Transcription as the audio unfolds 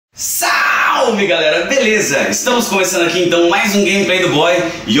Salve galera, beleza? Estamos começando aqui então mais um gameplay do boy.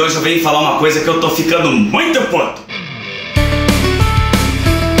 E hoje eu venho falar uma coisa que eu tô ficando muito puto.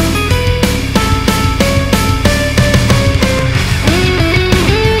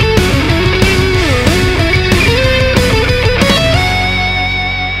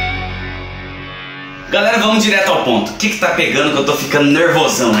 Galera, vamos direto ao ponto. O que tá pegando que eu tô ficando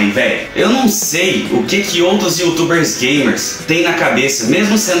nervosão aí, velho? Eu não sei o que outros youtubers gamers têm na cabeça,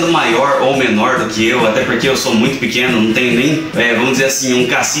 mesmo sendo maior ou menor do que eu, até porque eu sou muito pequeno, não tenho nem, vamos dizer assim, um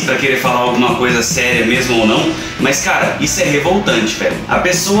cacife pra querer falar alguma coisa séria mesmo ou não. Mas, cara, isso é revoltante, velho. A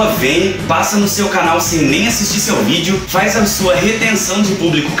pessoa vem, passa no seu canal sem nem assistir seu vídeo, faz a sua retenção de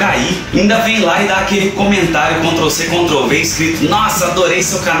público cair, ainda vem lá e dá aquele comentário Ctrl+C, Ctrl+V escrito: nossa, adorei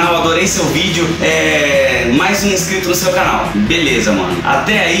seu canal, adorei seu vídeo, mais um inscrito no seu canal. Beleza, mano.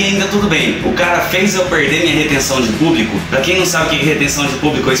 Até aí ainda tudo bem. O cara fez eu perder minha retenção de público. Pra quem não sabe o que é retenção de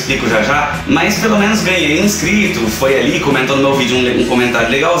público, eu explico já já. Mas pelo menos ganhei um inscrito. Foi ali, comentou no meu vídeo um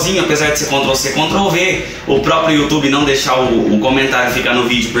comentário legalzinho. Apesar de ser Ctrl+C, Ctrl+V. O próprio YouTube não deixar o comentário ficar no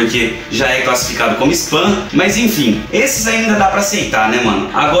vídeo porque já é classificado como spam. Mas enfim, esses ainda dá pra aceitar, né, mano?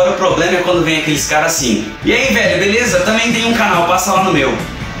 Agora o problema é quando vem aqueles caras assim: e aí, velho, beleza? Também tem um canal, passa lá no meu.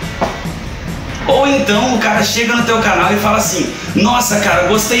 Ou então o cara chega no teu canal e fala assim: nossa, cara,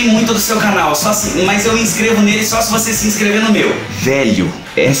 gostei muito do seu canal, só assim, mas eu me inscrevo nele só se você se inscrever no meu. Velho,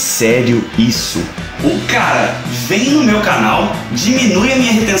 é sério isso? O cara vem no meu canal, diminui a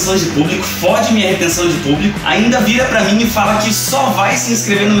minha retenção de público, fode minha retenção de público, ainda vira pra mim e fala que só vai se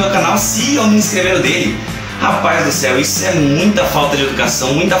inscrever no meu canal se eu me inscrever no dele. Rapaz do céu, isso é muita falta de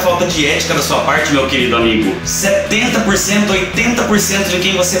educação, muita falta de ética da sua parte, meu querido amigo. 70%, 80% de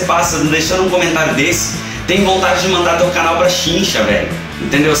quem você passa deixando um comentário desse tem vontade de mandar teu canal pra chincha, velho.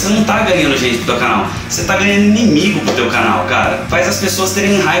 Entendeu? Você não tá ganhando gente pro teu canal, você tá ganhando inimigo pro teu canal, cara. Faz as pessoas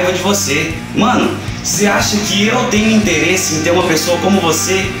terem raiva de você. Mano, você acha que eu tenho interesse em ter uma pessoa como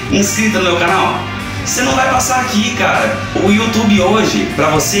você inscrita no meu canal? Você não vai passar aqui, cara. O YouTube hoje,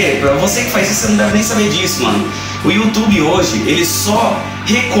 pra você que faz isso, você não deve nem saber disso, mano. O YouTube hoje, ele só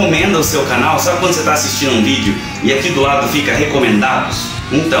recomenda o seu canal. Sabe quando você tá assistindo um vídeo e aqui do lado fica recomendados?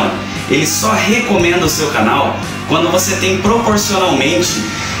 Então, ele só recomenda o seu canal quando você tem proporcionalmente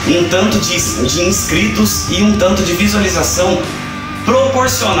um tanto de inscritos e um tanto de visualização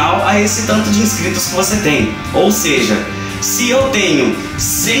proporcional a esse tanto de inscritos que você tem. Ou seja, se eu tenho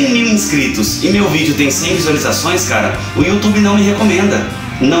 100 mil inscritos e meu vídeo tem 100 visualizações, cara, o YouTube não me recomenda.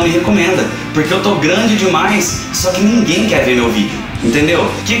 Não me recomenda, porque eu tô grande demais, só que ninguém quer ver meu vídeo. Entendeu?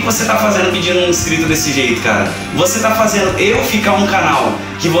 O que você tá fazendo pedindo um inscrito desse jeito, cara? Você tá fazendo eu ficar um canal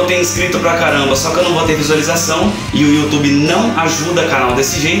que vou ter inscrito pra caramba, só que eu não vou ter visualização, e o YouTube não ajuda canal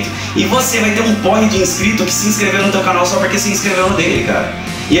desse jeito, e você vai ter um porre de inscrito que se inscreveu no teu canal só porque se inscreveu no dele, cara.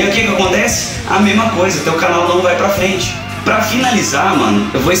 E aí o que acontece? A mesma coisa, teu canal não vai pra frente. Pra finalizar, mano,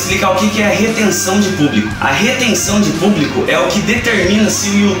 eu vou explicar o que é a retenção de público. A retenção de público é o que determina se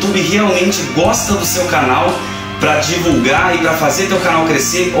o YouTube realmente gosta do seu canal pra divulgar e pra fazer teu canal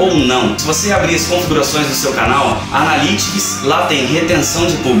crescer ou não. Se você abrir as configurações do seu canal, Analytics, lá tem retenção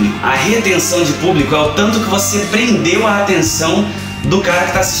de público. A retenção de público é o tanto que você prendeu a atenção do cara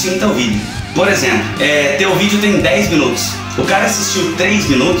que tá assistindo teu vídeo. Por exemplo, teu vídeo tem 10 minutos. O cara assistiu 3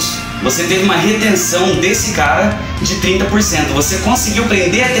 minutos, você teve uma retenção desse cara de 30%. Você conseguiu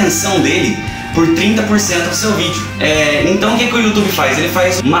prender a atenção dele por 30% do seu vídeo. Então o que o YouTube faz? Ele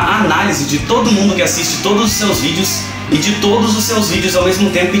faz uma análise de todo mundo que assiste todos os seus vídeos e de todos os seus vídeos ao mesmo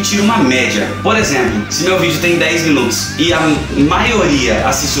tempo e tira uma média. Por exemplo, se meu vídeo tem 10 minutos e a maioria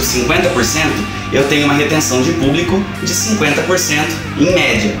assistiu 50%, eu tenho uma retenção de público de 50% em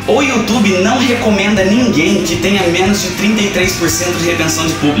média. O YouTube não recomenda ninguém que tenha menos de 33% de retenção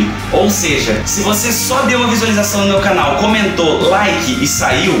de público. Ou seja, se você só deu uma visualização no meu canal, comentou, like e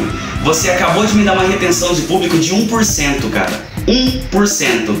saiu, você acabou de me dar uma retenção de público de 1%, cara.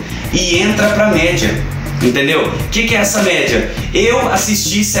 1%. E entra pra média. Entendeu? O que é essa média? Eu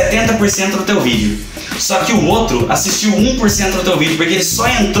assisti 70% do teu vídeo, só que o outro assistiu 1% do teu vídeo, porque ele só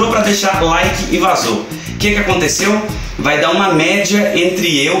entrou pra deixar like e vazou. O que aconteceu? Vai dar uma média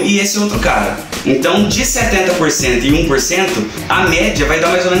entre eu e esse outro cara. Então, de 70% e 1%, a média vai dar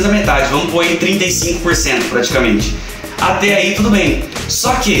mais ou menos a metade. Vamos pôr aí 35% praticamente. Até aí tudo bem.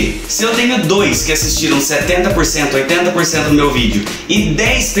 Só que, se eu tenho 2 que assistiram 70%, 80% do meu vídeo e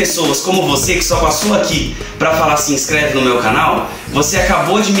 10 pessoas como você que só passou aqui pra falar se inscreve no meu canal, você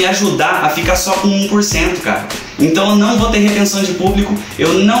acabou de me ajudar a ficar só com 1%, cara. Então eu não vou ter retenção de público,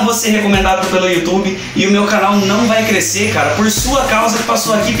 eu não vou ser recomendado pelo YouTube e o meu canal não vai crescer, cara, por sua causa que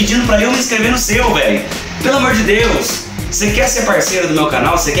passou aqui pedindo pra eu me inscrever no seu, velho. Pelo amor de Deus. Você quer ser parceiro do meu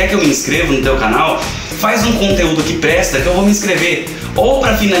canal? Você quer que eu me inscreva no teu canal? Faz um conteúdo que presta, que eu vou me inscrever. Ou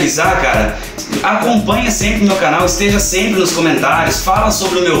pra finalizar, cara, acompanha sempre o meu canal, esteja sempre nos comentários, fala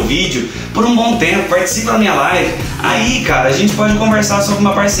sobre o meu vídeo por um bom tempo, participa da minha live. Aí, cara, a gente pode conversar sobre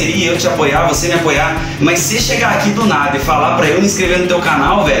uma parceria, eu te apoiar, você me apoiar. Mas se chegar aqui do nada e falar pra eu me inscrever no teu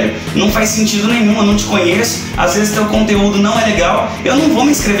canal, velho, não faz sentido nenhum, eu não te conheço, às vezes teu conteúdo não é legal, eu não vou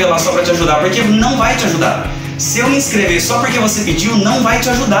me inscrever lá só pra te ajudar, porque não vai te ajudar. Se eu me inscrever só porque você pediu, não vai te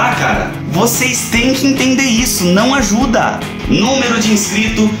ajudar, cara. Vocês têm que entender isso, não ajuda. Número de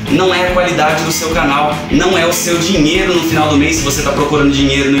inscrito não é a qualidade do seu canal, não é o seu dinheiro no final do mês se você está procurando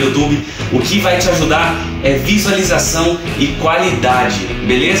dinheiro no YouTube. O que vai te ajudar é visualização e qualidade,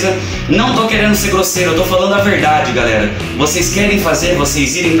 beleza? Não tô querendo ser grosseiro, eu tô falando a verdade, galera. Vocês querem fazer,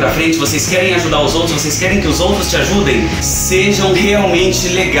 vocês irem pra frente, vocês querem ajudar os outros, vocês querem que os outros te ajudem? Sejam realmente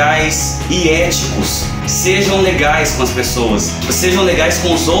legais e éticos. Sejam legais com as pessoas, sejam legais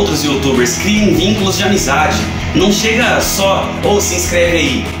com os outros YouTubers, criem vínculos de amizade. Não chega só, se inscreve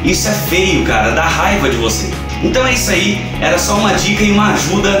aí. Isso é feio, cara, dá raiva de você. Então é isso aí, era só uma dica e uma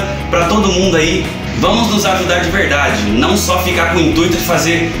ajuda pra todo mundo aí. Vamos nos ajudar de verdade, não só ficar com o intuito de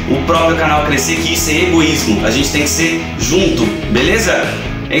fazer o próprio canal crescer, que isso é egoísmo. A gente tem que ser junto, beleza?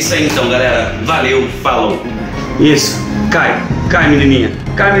 É isso aí então, galera. Valeu, falou. Isso, cai menininha,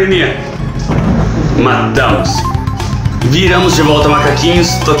 Matamos. Viramos de volta,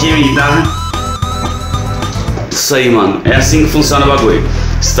 macaquinhos. Toquei minha guitarra. Isso aí, mano. É assim que funciona o bagulho.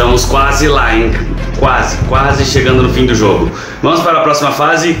 Estamos quase lá, hein? Quase chegando no fim do jogo. Vamos para a próxima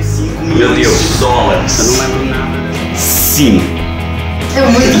fase. 5 milhões de dólares. Eu não lembro nada. Sim. É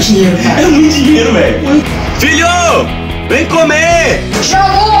muito dinheiro, cara. É muito dinheiro, velho. Filho! Vem comer!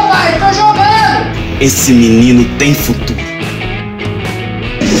 Jogou, pai! Tô jogando! Esse menino tem futuro.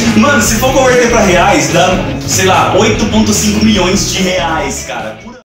 Mano, se for converter pra reais, dá, sei lá, 8,5 milhões de reais, cara.